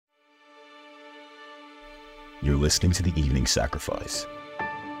You're listening to the Evening Sacrifice.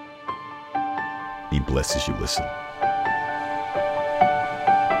 Be blessed as you listen.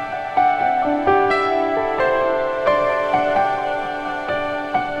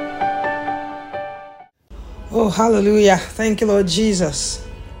 Oh, hallelujah. Thank you, Lord Jesus.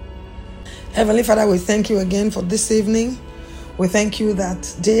 Heavenly Father, we thank you again for this evening. We thank you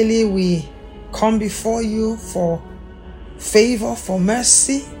that daily we come before you for favor, for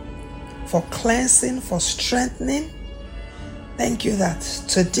mercy, for cleansing, for strengthening. Thank you that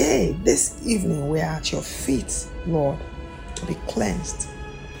today, this evening, we are at your feet, Lord, to be cleansed,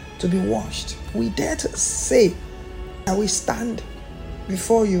 to be washed. We dare to say that we stand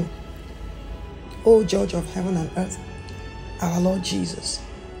before you, O Judge of heaven and earth, our Lord Jesus,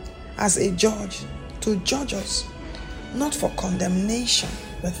 as a judge, to judge us, not for condemnation,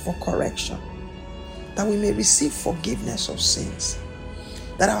 but for correction, that we may receive forgiveness of sins,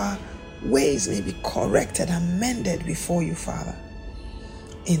 that our ways may be corrected and mended before you, Father,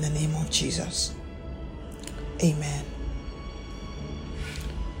 in the name of Jesus. Amen.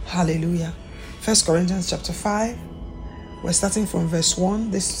 Hallelujah. 1 Corinthians chapter 5. We're starting from verse 1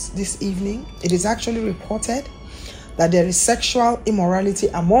 this evening. It is actually reported that there is sexual immorality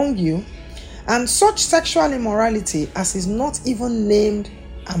among you, and such sexual immorality as is not even named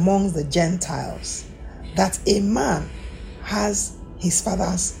among the Gentiles, that a man has his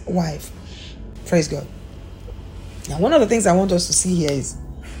father's wife. Praise God. Now, one of the things I want us to see here is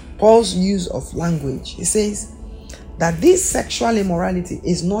Paul's use of language. He says that this sexual immorality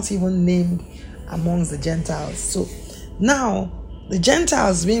is not even named amongst the Gentiles. So now, the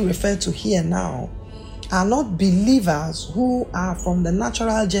Gentiles being referred to here now are not believers who are from the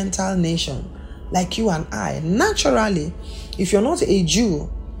natural Gentile nation like you and I. Naturally, if you're not a Jew,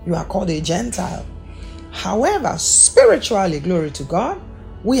 you are called a Gentile. However, spiritually, glory to God,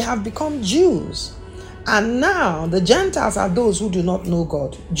 we have become Jews. And now the Gentiles are those who do not know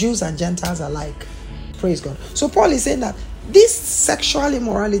God. Jews and Gentiles alike. Praise God. So Paul is saying that this sexual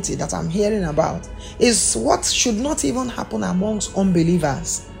immorality that I'm hearing about is what should not even happen amongst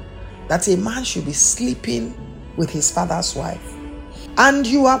unbelievers. That a man should be sleeping with his father's wife. And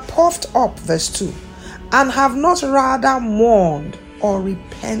you are puffed up, verse 2, and have not rather mourned or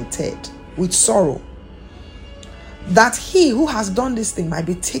repented with sorrow, that he who has done this thing might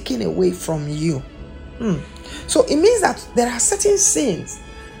be taken away from you. So it means that there are certain sins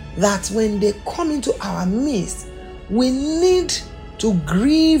that when they come into our midst, we need to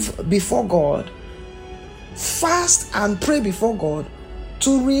grieve before God, fast and pray before God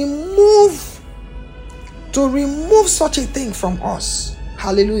to remove such a thing from us.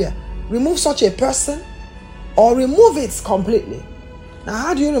 Hallelujah. Remove such a person or remove it completely. Now,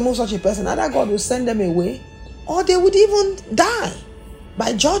 how do you remove such a person? Either God will send them away or they would even die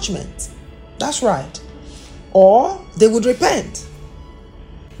by judgment. That's right. Or they would repent,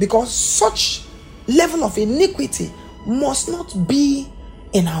 because such level of iniquity must not be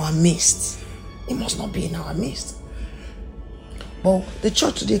in our midst. It must not be in our midst. But the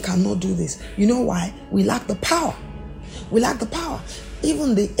church today cannot do this. You know why? We lack the power. We lack the power.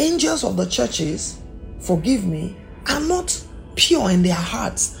 Even the angels of the churches, forgive me, are not pure in their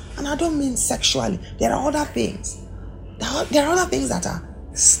hearts. And I don't mean sexually. There are other things. There are other things that are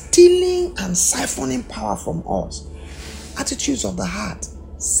stealing and siphoning power from us. Attitudes of the heart,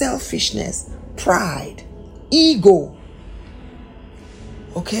 selfishness, pride, ego,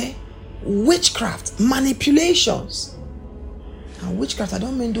 okay, witchcraft, manipulations. And witchcraft, I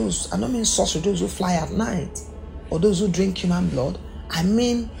don't mean sorcery, those who fly at night or those who drink human blood. I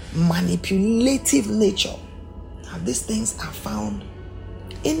mean manipulative nature. Now, these things are found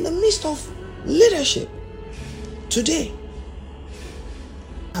in the midst of leadership today.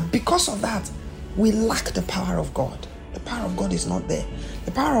 And because of that, we lack the power of God. The power of God is not there.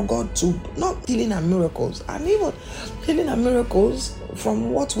 The power of God to not healing and miracles. And even healing and miracles, from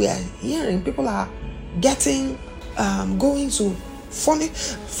what we are hearing, people are getting, going to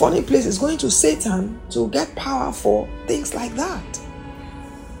funny places, going to Satan to get power for things like that.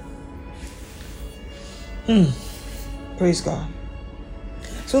 Praise God.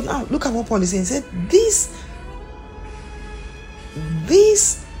 So now look at what Paul is saying. He said,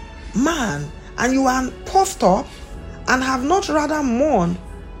 this man, and you are puffed up and have not rather mourned,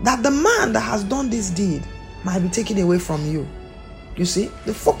 that the man that has done this deed might be taken away from you. You see,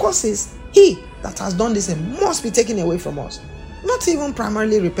 the focus is he that has done this and must be taken away from us. Not even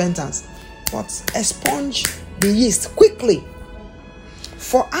primarily repentance, but expunge the yeast quickly.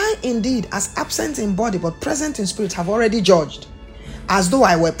 For I indeed, as absent in body but present in spirit, have already judged, as though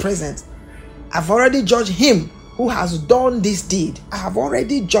I were present. I've already judged him who has done this deed. I have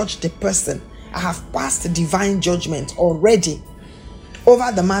already judged the person. I have passed divine judgment already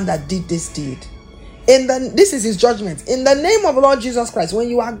over the man that did this deed. This is his judgment. In the name of the Lord Jesus Christ, when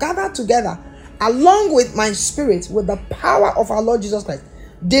you are gathered together along with my spirit, with the power of our Lord Jesus Christ,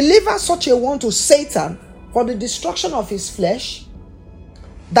 deliver such a one to Satan for the destruction of his flesh,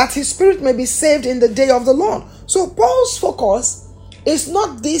 that his spirit may be saved in the day of the Lord. So Paul's focus is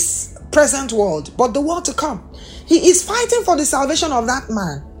not this present world, but the world to come. He is fighting for the salvation of that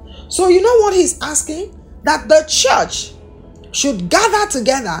man. So you know what he's asking? That the church should gather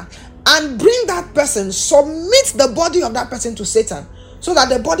together and bring that person, submit the body of that person to Satan, so that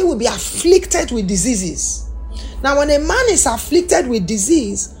the body will be afflicted with diseases. Now, when a man is afflicted with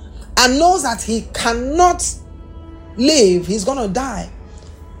disease and knows that he cannot live, he's going to die,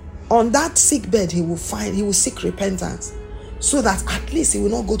 on that sick bed he will seek repentance, so that at least he will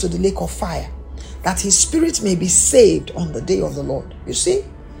not go to the lake of fire, that his spirit may be saved on the day of the Lord. You see,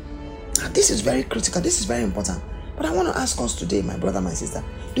 this is very critical. This is very important. But I want to ask us today, my brother, my sister,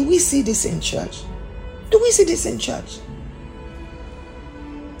 do we see this in church? Do we see this in church?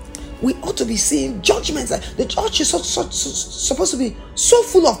 We ought to be seeing judgments. The church is supposed to be so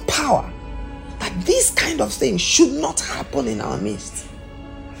full of power that this kind of thing should not happen in our midst.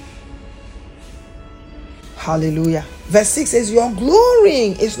 Hallelujah. Verse 6 says, your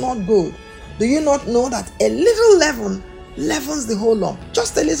glorying is not good. Do you not know that a little leaven leavens the whole lump?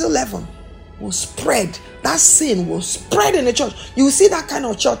 Just a little leaven will spread. That sin will spread in the church. You will see that kind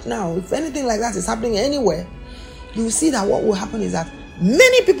of church now. If anything like that is happening anywhere, you will see that what will happen is that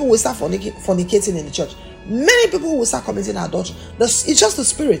many people will start fornicating in the church. Many people will start committing adultery. It's just the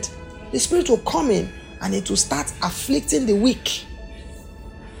spirit. The spirit will come in and it will start afflicting the weak.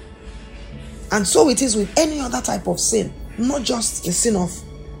 And so it is with any other type of sin, not just the sin of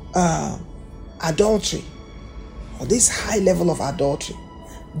adultery, or this high level of adultery.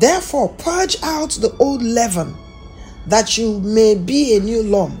 Therefore, purge out the old leaven, that you may be a new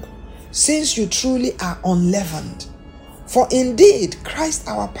lump, since you truly are unleavened. For indeed, Christ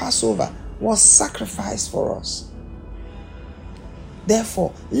our Passover was sacrificed for us.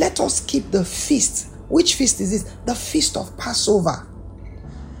 Therefore, let us keep the feast. Which feast is this? The feast of Passover.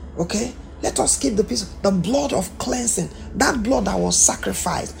 Okay? Let us keep the blood of cleansing, that blood that was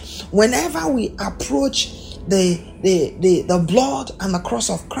sacrificed. Whenever we approach the blood and the cross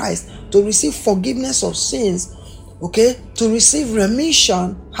of Christ to receive forgiveness of sins, okay, to receive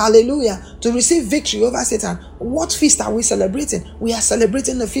remission, hallelujah, to receive victory over Satan, what feast are we celebrating? We are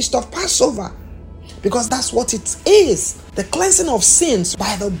celebrating the feast of Passover, because that's what it is, the cleansing of sins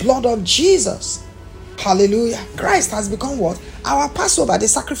by the blood of Jesus. Hallelujah. Christ has become what? Our Passover, the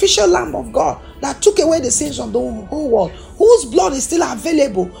sacrificial lamb of God that took away the sins of the whole world, whose blood is still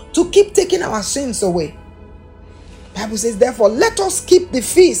available to keep taking our sins away. The Bible says, therefore, let us keep the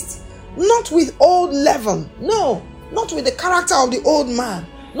feast, not with old leaven, no, not with the character of the old man,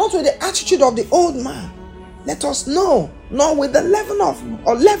 not with the attitude of the old man. Let us know, not with the leaven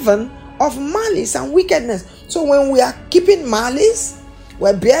of malice and wickedness. So when we are keeping malice,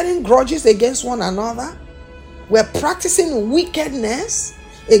 we're bearing grudges against one another, we're practicing wickedness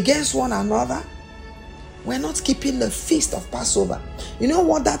against one another, we're not keeping the feast of Passover. You know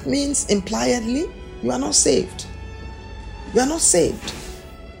what that means impliedly? You are not saved. You are not saved.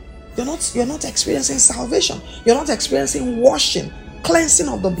 You're not experiencing salvation. You're not experiencing washing, cleansing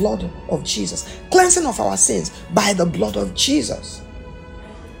of the blood of Jesus, cleansing of our sins by the blood of Jesus.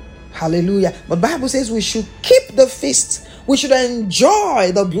 Hallelujah. But the Bible says we should keep the feast. We should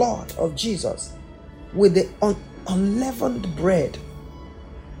enjoy the blood of Jesus with the unleavened bread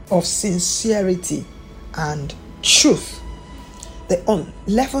of sincerity and truth. The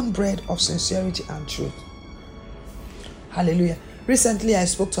unleavened bread of sincerity and truth. Hallelujah. Recently, I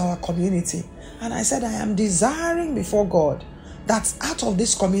spoke to our community and I said, I am desiring before God that out of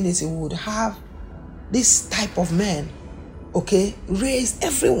this community we would have this type of men, okay, raised.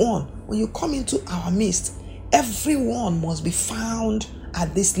 Everyone, when you come into our midst, everyone must be found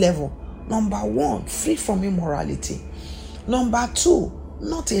at this level. Number one, free from immorality. Number two,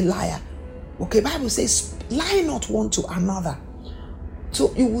 not a liar. Okay, Bible says, lie not one to another.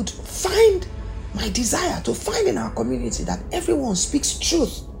 So you would find, my desire to find in our community that everyone speaks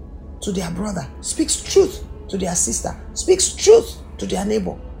truth to their brother, speaks truth to their sister, speaks truth to their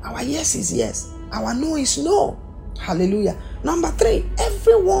neighbor. Our yes is yes, our no is no. Hallelujah. Number three,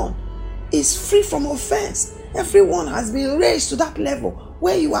 everyone is free from offense. Everyone has been raised to that level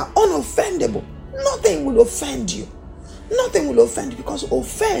where you are unoffendable. Nothing will offend you. Nothing will offend you, because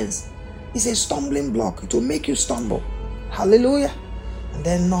offense is a stumbling block. It will make you stumble. Hallelujah. And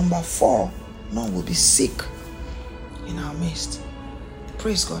then number four, none will be sick in our midst.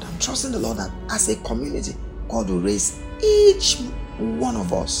 Praise God. I'm trusting the Lord that as a community, God will raise each one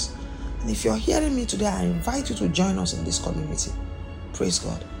of us. And if you're hearing me today, I invite you to join us in this community. Praise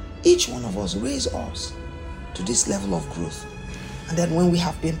God. Each one of us raise us to this level of growth. And then when we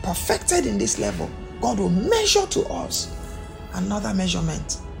have been perfected in this level, God will measure to us another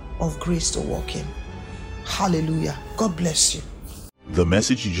measurement of grace to walk in. Hallelujah. God bless you. The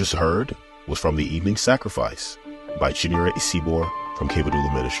message you just heard was from the Evening Sacrifice by Chinyere Isibor from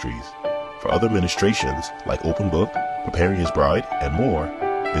Kebadula Ministries. For other ministrations like Open Book, Preparing His Bride, and more,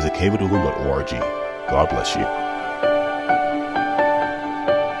 visit kebadula.org. God bless you.